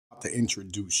about to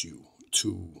introduce you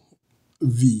to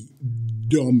the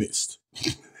dumbest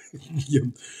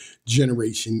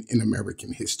generation in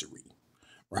American history.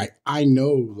 Right? I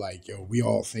know, like, yo, we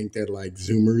all think that like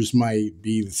Zoomers might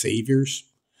be the saviors.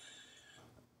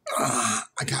 I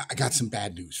got some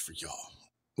bad news for y'all.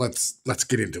 Let's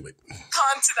get into it. On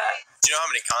to that. Do you know how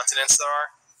many continents there are?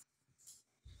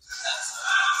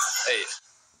 8.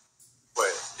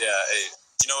 Wait, yeah, 8.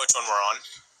 Do you know which one we're on?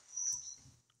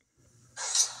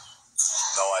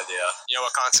 No idea. You know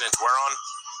what continent we're on?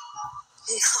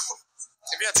 No.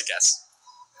 If you had to guess.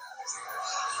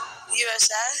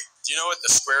 USA? Do you know what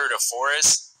the square root of 4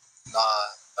 is? Nah,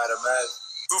 not a man.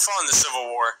 Who fought in the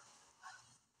Civil War?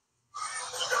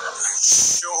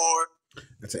 Sure.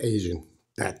 That's an Asian.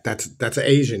 That's an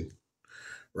Asian,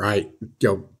 right?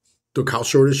 Yo, look how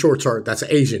short his shorts are. That's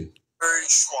an Asian.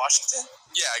 George Washington?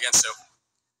 Yeah, against who?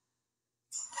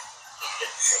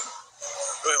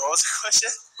 Wait, what was the question?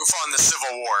 Who fought in the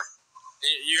Civil War?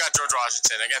 You got George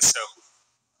Washington. Against who?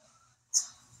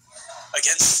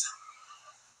 Against?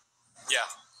 Yeah.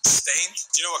 Spain?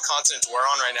 Do you know what continent we're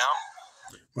on right now?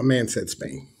 My man said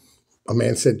Spain. My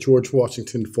man said George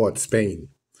Washington fought Spain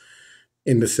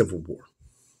in the Civil War.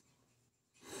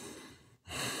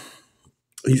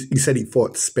 He said he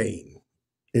fought Spain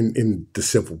in the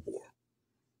Civil War.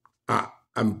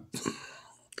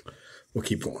 We'll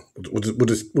keep going.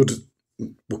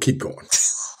 We'll keep going.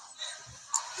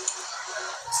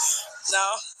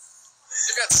 No.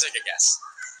 You've got to take a guess.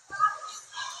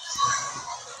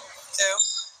 2.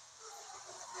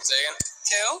 Say again?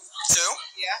 2? 2?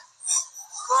 Yeah.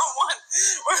 We're on 1.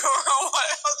 We're on 1. I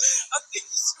think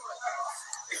it's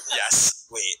right. Yes.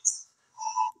 Wait.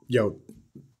 Yo,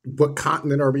 what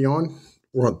continent are we on?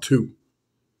 We're on 2.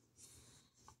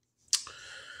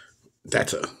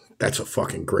 That's a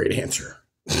fucking great answer.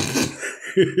 That's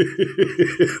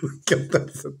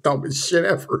the dumbest shit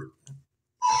ever.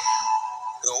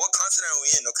 Yo, what continent are we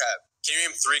in? No cap. Can you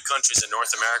name 3 countries in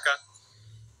North America?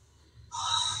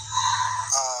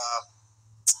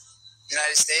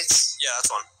 United States. Yeah,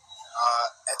 that's 1.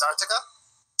 Antarctica.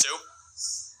 2.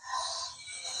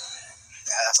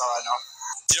 Yeah, that's all I know.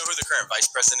 Do you know who the current vice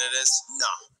president is?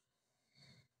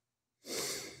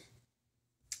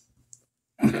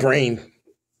 No. Brain.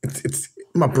 It's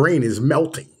my brain is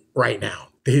melting right now.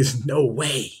 There's no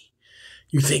way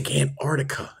you think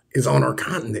Antarctica is on our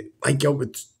continent. Like, yo,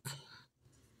 it's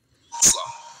Slow.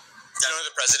 Do you know who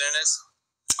the president is?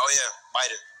 Oh, yeah,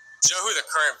 Biden. Do you know who the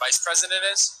current vice president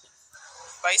is?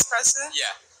 Vice President?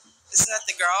 Yeah. Isn't that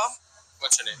the girl?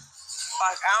 What's her name?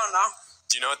 Fuck, I don't know.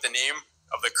 Do you know what the name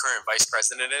of the current vice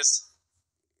president is?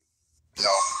 No.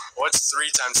 What's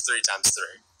 3 times 3 times 3?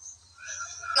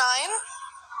 9?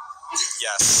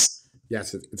 Yes.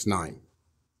 yes, it's 9.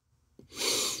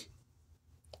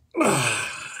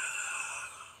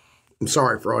 I'm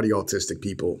sorry for all the autistic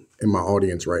people in my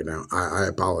audience right now. I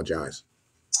apologize.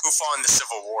 Who fought in the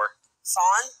Civil War?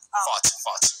 Fawn? Oh.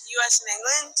 Fought. US and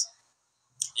England?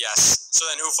 Yes. So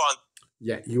then who fought?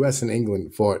 Yeah, U.S. and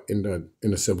England fought in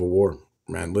the Civil War.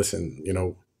 Man, listen, you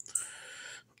know,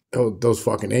 those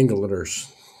fucking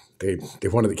Englanders, they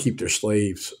wanted to keep their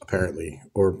slaves apparently,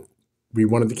 or we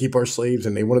wanted to keep our slaves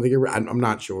and they wanted to get rid. I'm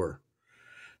not sure.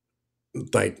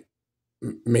 Like,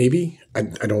 maybe I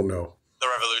don't know. The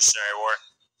Revolutionary War.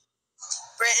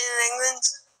 Britain and England?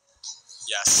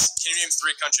 Yes. Can you name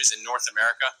 3 countries in North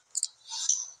America?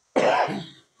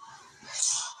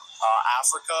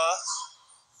 Africa,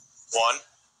 1.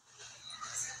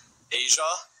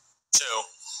 Asia, 2.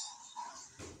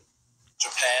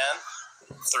 Japan,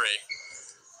 3.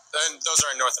 Then those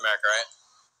are in North America, right?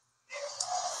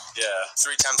 Yeah.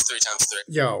 3 times 3 times 3.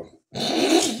 Yo.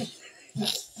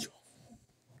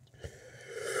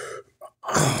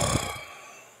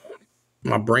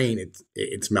 My brain,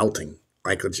 it's melting.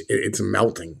 Like it's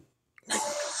melting. 3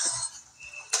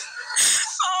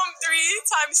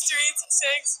 times 3 is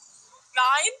 6. 9?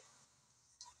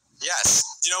 Yes.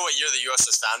 Do you know what year the U.S.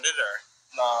 was founded, or?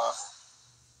 Nah.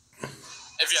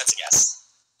 If you had to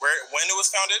guess. When it was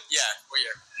founded? Yeah. What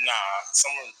year? Nah.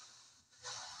 Somewhere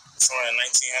in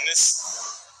 1900s.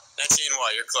 19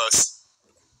 what? You're close.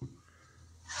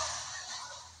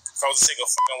 If I was to take a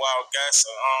fucking wild guess,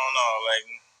 I don't know, like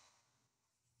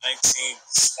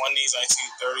 1920s,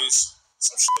 1930s,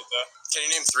 some shit like that. Can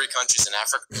you name 3 countries in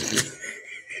Africa?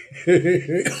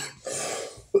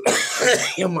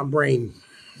 Yo, my brain.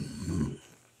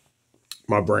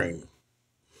 No.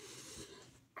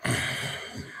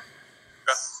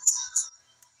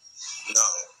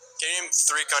 Can you name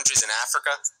 3 countries in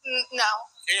Africa? No.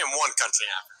 Can you name 1 country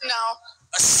in Africa? No.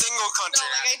 A single No, country in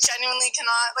like, I Africa. genuinely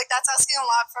cannot. Like, that's asking a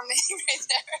lot from me right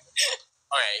there.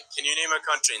 Okay, can you name a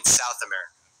country in South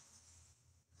America?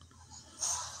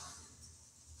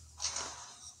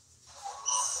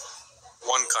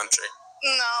 One country.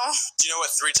 No. Do you know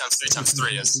what 3 times 3 times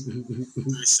 3 is? 3, 6,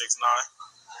 9.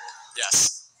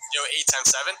 Yes. Do you know what 8 times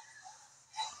 7?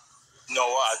 No,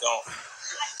 I don't.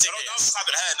 Take a That guess. was the top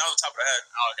of the head. That was the top of the head.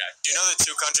 Oh, okay. Do you know the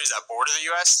 2 countries that border the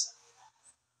U.S.?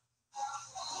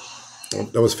 Oh,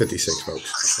 that was 56, folks.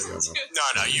 So you all know.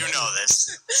 No, you know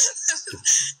this.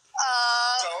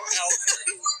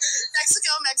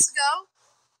 Mexico.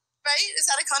 Right? Is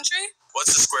that a country?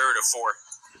 What's the square root of 4?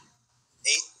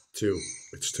 8? 2.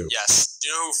 It's 2. Yes. Do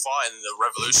you know who fought in the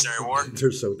Revolutionary War? Do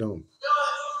They're so dumb.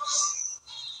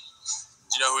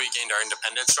 you know who we gained our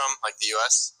independence from, like the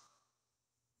U.S.?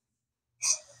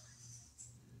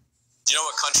 Do you know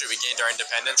what country we gained our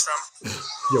independence from?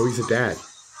 Yo, he's a dad.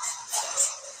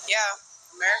 Yeah,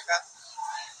 America.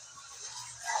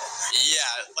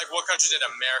 Yeah, like what country did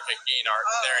America gain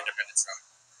their independence from?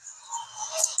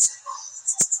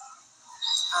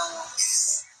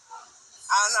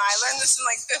 I don't know. I learned this in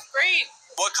like 5th grade.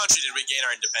 What country did we gain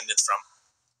our independence from?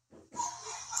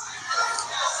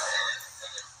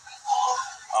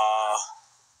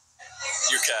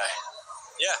 UK.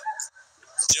 Yeah.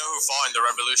 Do you know who fought in the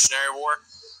Revolutionary War?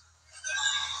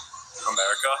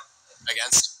 America.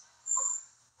 Against?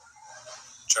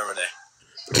 Germany.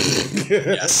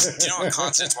 Yes. Do you know what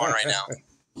continent's one right now?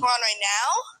 We're on right now?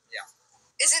 Yeah.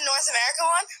 Is it North America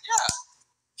one? Yeah.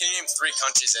 Can you name 3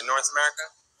 countries in North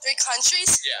America? 3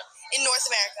 countries? Yeah. In North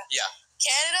America. Yeah.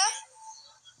 Canada?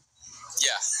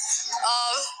 Yeah.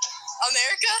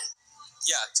 America?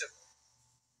 Yeah.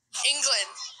 England.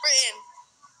 Britain.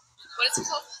 What is it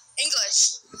called?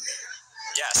 English.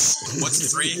 Yes. What's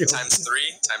 3 times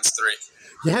 3 times 3?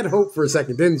 You had hope for a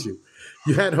second, didn't you?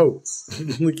 You had hope.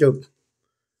 Look, yo.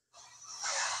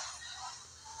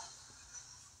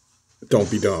 Don't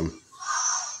be dumb.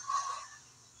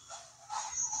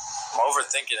 I'm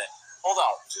overthinking it. Hold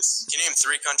on. Can you name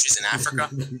 3 countries in Africa?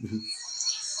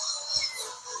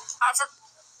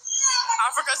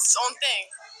 Africa's its own thing.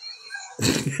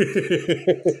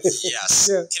 Yes.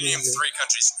 Yeah. Can you name 3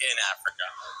 countries in Africa?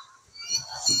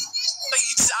 But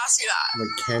you just asked me that.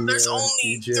 Like Kenya, There's only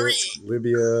Egypt, 3.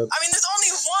 Libya, I mean, there's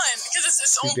only one because it's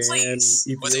its own Sudan, place.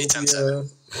 What's 8 times Ethiopia.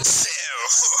 7?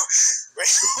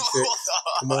 Hold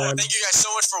Come on. on. Thank you guys so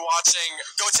much for watching.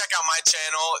 Go check out my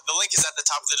channel. The link is at the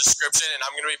top of the description, and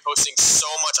I'm going to be posting so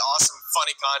much awesome,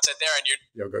 funny content there. And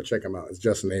you're Yo, go check him out. It's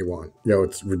Justin A1. Yo,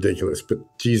 it's ridiculous, but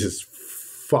Jesus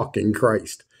fucking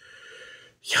Christ.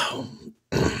 Yo,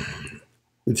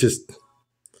 it's just,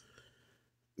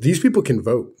 these people can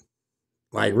vote.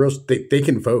 Like, they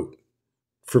can vote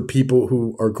for people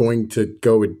who are going to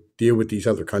go and deal with these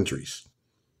other countries.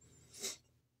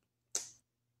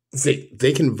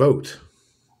 They can vote.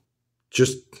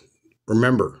 Just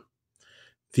remember,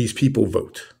 these people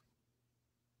vote.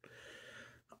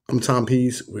 I'm Tom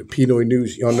Pease with Pinoy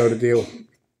News. Y'all know the deal.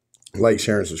 Like,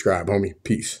 share, and subscribe, homie.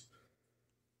 Peace.